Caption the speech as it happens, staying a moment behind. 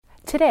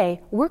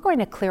Today, we're going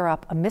to clear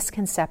up a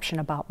misconception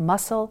about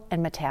muscle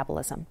and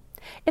metabolism.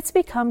 It's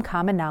become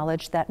common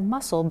knowledge that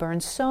muscle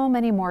burns so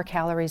many more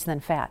calories than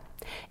fat.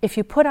 If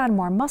you put on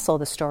more muscle,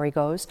 the story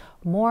goes,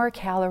 more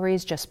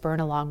calories just burn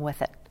along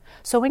with it.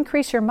 So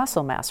increase your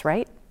muscle mass,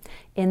 right?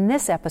 In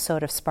this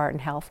episode of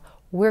Spartan Health,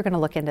 we're going to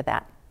look into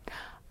that.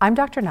 I'm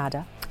Dr.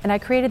 Nada, and I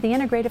created the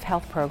Integrative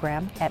Health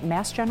Program at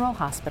Mass General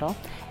Hospital,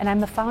 and I'm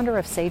the founder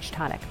of Sage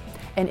Tonic,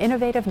 an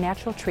innovative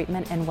natural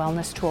treatment and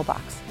wellness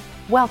toolbox.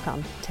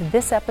 Welcome to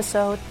this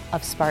episode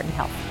of Spartan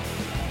Health.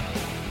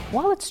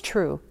 While it's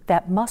true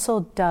that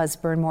muscle does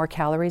burn more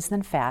calories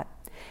than fat,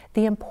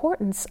 the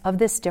importance of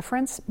this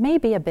difference may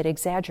be a bit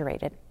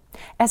exaggerated.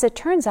 As it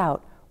turns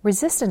out,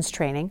 resistance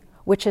training,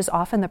 which is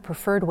often the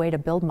preferred way to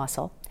build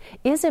muscle,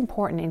 is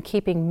important in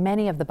keeping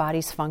many of the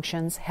body's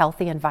functions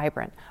healthy and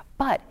vibrant,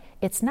 but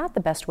it's not the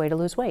best way to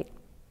lose weight.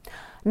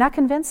 Not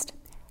convinced?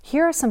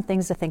 Here are some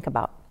things to think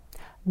about.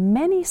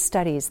 Many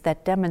studies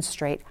that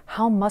demonstrate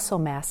how muscle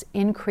mass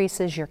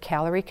increases your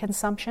calorie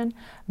consumption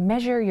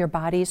measure your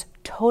body's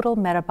total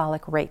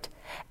metabolic rate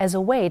as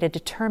a way to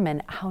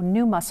determine how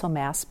new muscle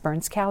mass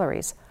burns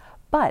calories.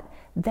 But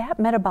that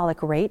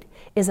metabolic rate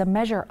is a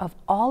measure of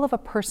all of a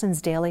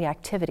person's daily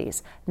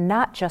activities,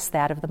 not just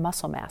that of the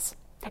muscle mass.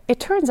 It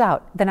turns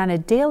out that on a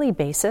daily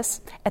basis,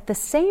 at the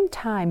same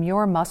time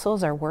your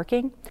muscles are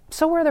working,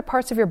 so are other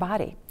parts of your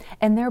body,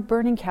 and they're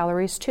burning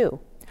calories too.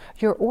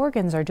 Your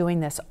organs are doing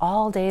this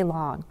all day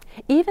long.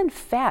 Even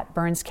fat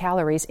burns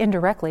calories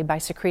indirectly by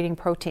secreting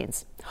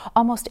proteins.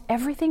 Almost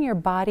everything your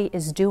body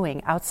is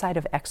doing outside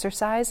of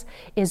exercise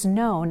is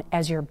known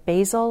as your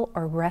basal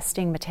or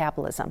resting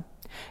metabolism.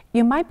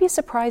 You might be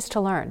surprised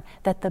to learn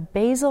that the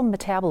basal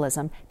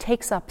metabolism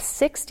takes up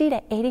 60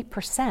 to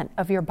 80%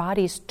 of your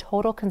body's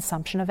total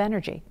consumption of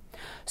energy.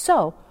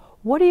 So,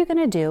 what are you going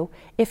to do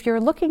if you're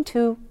looking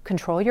to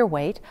control your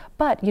weight,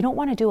 but you don't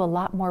want to do a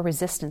lot more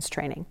resistance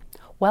training?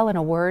 Well, in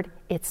a word,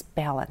 it's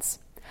balance.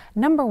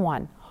 Number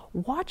one,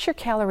 watch your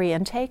calorie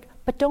intake,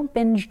 but don't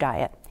binge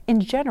diet.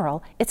 In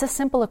general, it's a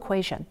simple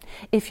equation.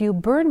 If you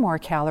burn more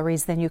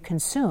calories than you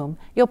consume,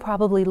 you'll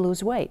probably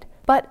lose weight.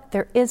 But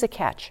there is a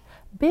catch.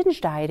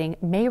 Binge dieting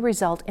may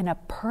result in a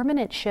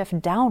permanent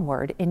shift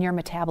downward in your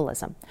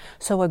metabolism,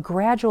 so a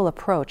gradual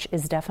approach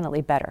is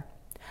definitely better.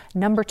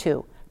 Number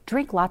two,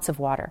 drink lots of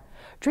water.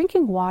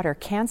 Drinking water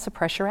can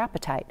suppress your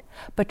appetite,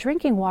 but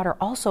drinking water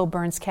also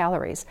burns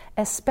calories,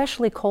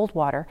 especially cold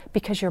water,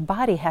 because your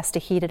body has to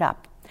heat it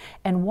up.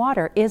 And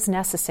water is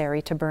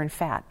necessary to burn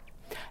fat.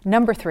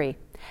 Number three,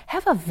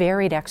 have a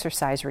varied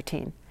exercise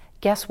routine.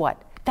 Guess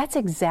what? That's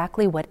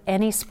exactly what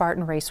any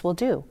Spartan race will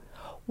do.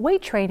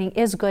 Weight training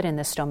is good in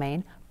this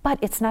domain, but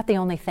it's not the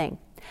only thing.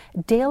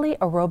 Daily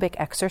aerobic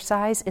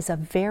exercise is a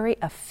very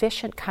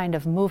efficient kind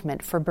of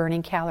movement for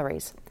burning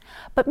calories.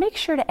 But make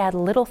sure to add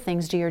little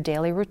things to your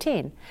daily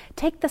routine.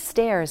 Take the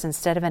stairs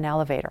instead of an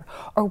elevator,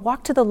 or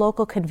walk to the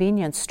local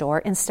convenience store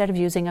instead of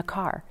using a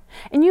car.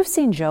 And you've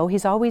seen Joe,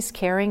 he's always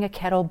carrying a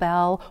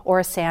kettlebell or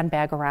a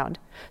sandbag around.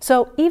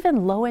 So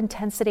even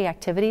low-intensity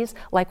activities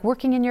like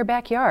working in your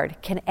backyard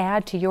can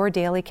add to your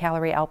daily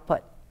calorie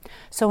output.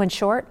 So in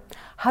short,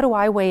 how do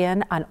I weigh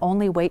in on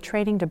only weight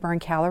training to burn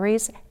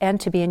calories and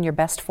to be in your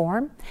best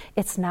form?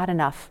 It's not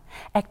enough.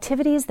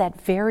 Activities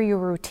that vary your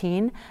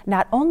routine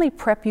not only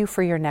prep you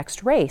for your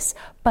next race,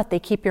 but they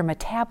keep your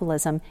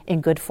metabolism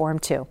in good form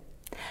too.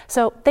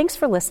 So thanks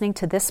for listening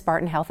to this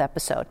Spartan Health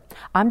episode.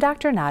 I'm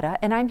Dr. Nada,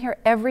 and I'm here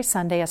every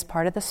Sunday as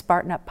part of the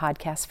Spartan Up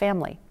podcast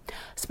family.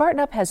 Spartan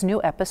Up has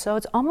new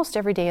episodes almost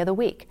every day of the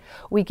week.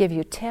 We give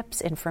you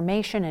tips,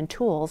 information, and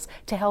tools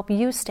to help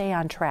you stay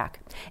on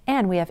track.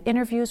 And we have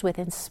interviews with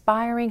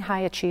inspiring high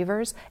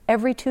achievers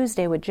every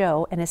Tuesday with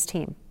Joe and his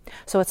team.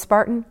 So at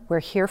Spartan, we're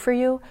here for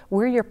you.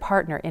 We're your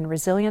partner in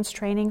resilience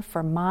training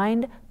for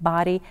mind,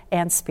 body,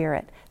 and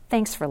spirit.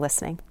 Thanks for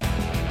listening.